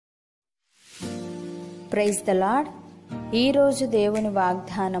Praise the lord. ఈరోజు దేవుని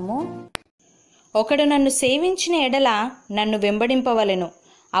వాగ్దానము, ఒకడు నన్ను సేవించిన ఎడల నన్ను వెంబడింపవలెను,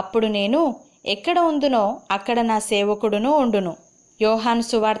 అప్పుడు నేను ఎక్కడ ఉందునో అక్కడ నా సేవకుడును ఉండును. యోహాను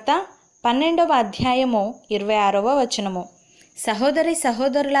సువార్త 12వ అధ్యాయము 26వ వచనము. సహోదరి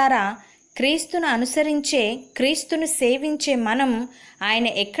సహోదరులారా, క్రీస్తును అనుసరించే, క్రీస్తును సేవించే మనం ఆయన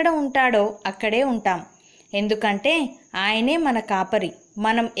ఎక్కడ ఉంటాడో అక్కడే ఉంటాం. ఎందుకంటే ఆయనే మన కాపరి.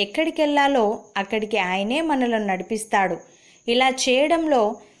 మనం ఎక్కడికెళ్ళాలో అక్కడికి ఆయనే మనలను నడిపిస్తాడు. ఇలా చేయడంలో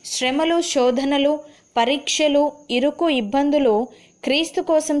శ్రమలు, శోధనలు, పరీక్షలు, ఇరుకు, ఇబ్బందులు, క్రీస్తు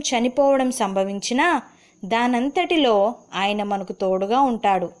కోసం చనిపోవడం సంభవించినా దానంతటిలో ఆయన మనకు తోడుగా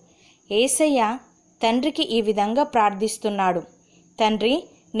ఉంటాడు. యేసయ్య తండ్రికి ఈ విధంగా ప్రార్థిస్తున్నాడు, తండ్రి,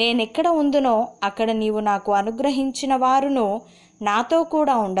 నేనెక్కడ ఉందునో అక్కడ నీవు నాకు అనుగ్రహించిన వారును నాతో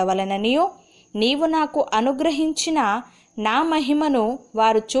కూడా ఉండవలననియు, నీవు నాకు అనుగ్రహించిన నా మహిమను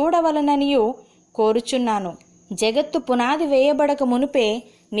వారు చూడవలననియు కోరుచున్నాను. జగత్తు పునాది వేయబడక మునుపే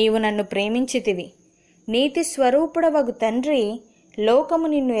నీవు నన్ను ప్రేమించితివి. నీతి స్వరూపుడవగు తండ్రి, లోకము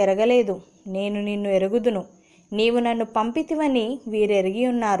నిన్ను ఎరగలేదు, నేను నిన్ను ఎరుగుదును. నీవు నన్ను పంపితివని వీరెరిగి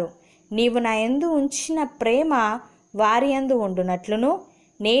ఉన్నారు. నీవు నా యందు ఉంచిన ప్రేమ వారి యందు ఉండునట్లును,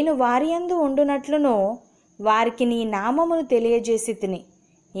 నేను వారి యందు ఉండునట్లును వారికి నీ నామమును తెలియజేసి తిని,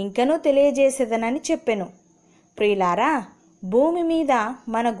 ఇంకనూ తెలియజేసేదనని చెప్పెను. ప్రియులారా, భూమి మీద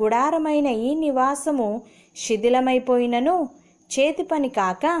మన గుడారమైన ఈ నివాసము శిథిలమైపోయినను చేతి పని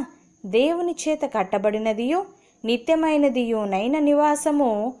కాక దేవుని చేత కట్టబడినదియు నిత్యమైనదియునైన నివాసము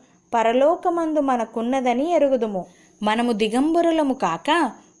పరలోకమందు మనకున్నదని ఎరుగుదుము. మనము దిగంబరులము కాక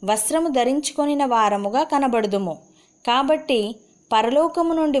వస్త్రము ధరించుకొనిన వారముగా కనబడుదుము. కాబట్టి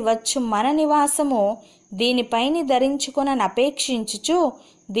పరలోకము నుండి వచ్చు మన నివాసము దీనిపైని ధరించుకొననపేక్షించుచు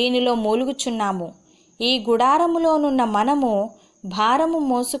దీనిలో మూలుగుచున్నాము. ఈ గుడారములోనున్న మనము భారము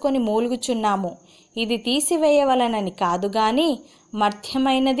మోసుకొని మూలుగుచున్నాము. ఇది తీసివేయవలనని కాదు గాని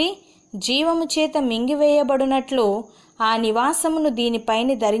మర్త్యమైనది జీవము చేత మింగివేయబడినట్లు ఆ నివాసమును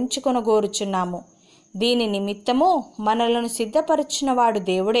దీనిపైని ధరించుకొనగోరుచున్నాము. దీని నిమిత్తము మనలను సిద్ధపరచినవాడు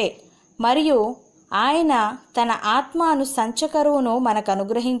దేవుడే, మరియు ఆయన తన ఆత్మను సంచకరువును మనకు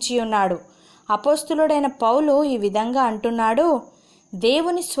అనుగ్రహించి ఉన్నాడు. అపోస్తులుడైన పౌలు ఈ విధంగా అంటున్నాడు,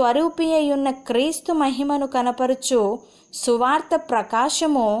 దేవుని స్వరూపి అయ్యున్న క్రీస్తు మహిమను కనపరుచు సువార్త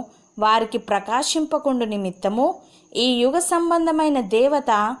ప్రకాశము వారికి ప్రకాశింపకుండు నిమిత్తము ఈ యుగ సంబంధమైన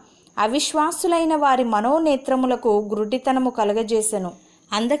దేవత అవిశ్వాసులైన వారి మనోనేత్రములకు గ్రుడ్డితనము కలుగజేసెను.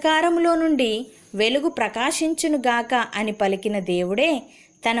 అంధకారములో నుండి వెలుగు ప్రకాశించునుగాక అని పలికిన దేవుడే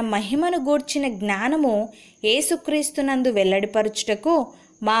తన మహిమను గూర్చిన జ్ఞానము యేసుక్రీస్తునందు వెల్లడిపరుచుటకు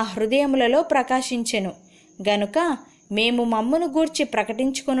మా హృదయములలో ప్రకాశించెను. గనుక మేము మమ్మును గూర్చి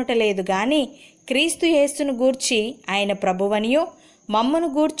ప్రకటించుకొనుటలేదు గాని క్రీస్తు యేసును గూర్చి ఆయన ప్రభువనియు, మమ్మును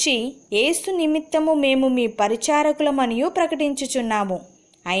గూర్చి యేసు నిమిత్తము మేము మీ పరిచారకులమనియు ప్రకటించుచున్నాము.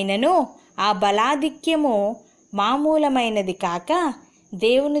 అయినను ఆ బలాధిక్యము మామూలమైనది కాక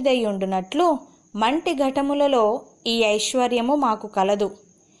దేవునిదై ఉండునట్లు మంటి ఘటములలో ఈ ఐశ్వర్యము మాకు కలదు.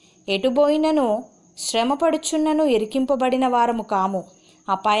 ఎటుబోయినను శ్రమపడుచున్నను ఇరికింపబడిన వారము కాము,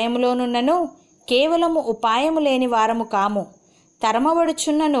 అపాయములోనున్నను కేవలము ఉపాయము లేని వారము కాము,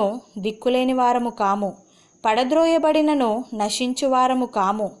 తరమబడుచున్నను దిక్కులేని వారము కాము, పడద్రోయబడినను నశించువారము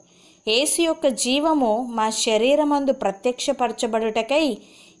కాము. యేసు యొక్క జీవము మా శరీరమందు ప్రత్యక్షపరచబడుటకై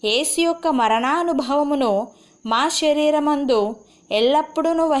యేసు యొక్క మరణానుభవమును మా శరీరమందు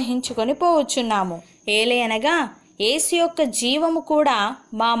ఎల్లప్పుడూ వహించుకొని పోవచ్చున్నాము. ఏలయనగా యేసు యొక్క జీవము కూడా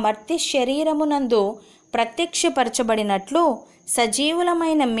మా మర్త్య శరీరమునందు ప్రత్యక్షపరచబడినట్లు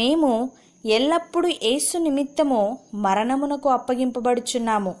సజీవులమైన మేము ఎల్లప్పుడూ యేసు నిమిత్తము మరణమునకు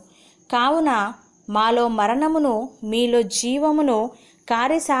అప్పగింపబడుచున్నాము. కావున మాలో మరణమును మీలో జీవమును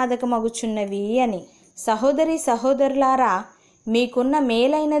కార్యసాధకమగుచున్నవి అని. సహోదరి సహోదరులారా, మీకున్న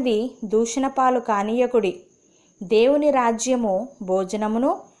మేలైనది దూషణపాలు కానీయకుడి. దేవుని రాజ్యము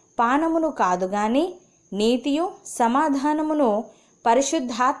భోజనమును పానమును కాదు గాని నీతియు సమాధానమును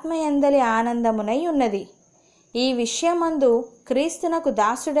పరిశుద్ధాత్మయందలి ఆనందమునై ఉన్నది. ఈ విషయమందు క్రీస్తునకు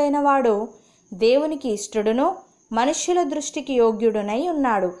దాసుడైన వాడు దేవునికి ఇష్టడును మనుష్యుల దృష్టికి యోగ్యుడునై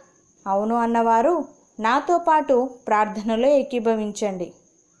ఉన్నాడు. అవును అన్నవారు నాతో పాటు ప్రార్థనలో ఏకీభవించండి.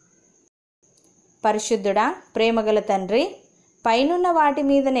 పరిశుద్ధుడా, ప్రేమగల తండ్రి, పైనున్న వాటి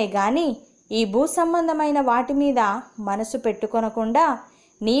మీదనే గాని ఈ భూ సంబంధమైన వాటి మీద మనసు పెట్టుకొనకుండా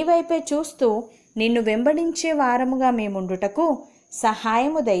నీ వైపే చూస్తూ నిన్ను వెంబడించే వారముగా మేముండుటకు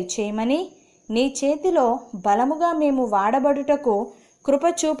సహాయము దయచేయమని, నీ చేతిలో బలముగా మేము వాడబడుటకు కృప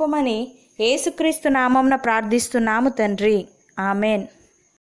చూపమని యేసుక్రీస్తు నామమున ప్రార్థిస్తున్నాము తండ్రి. ఆమెన్.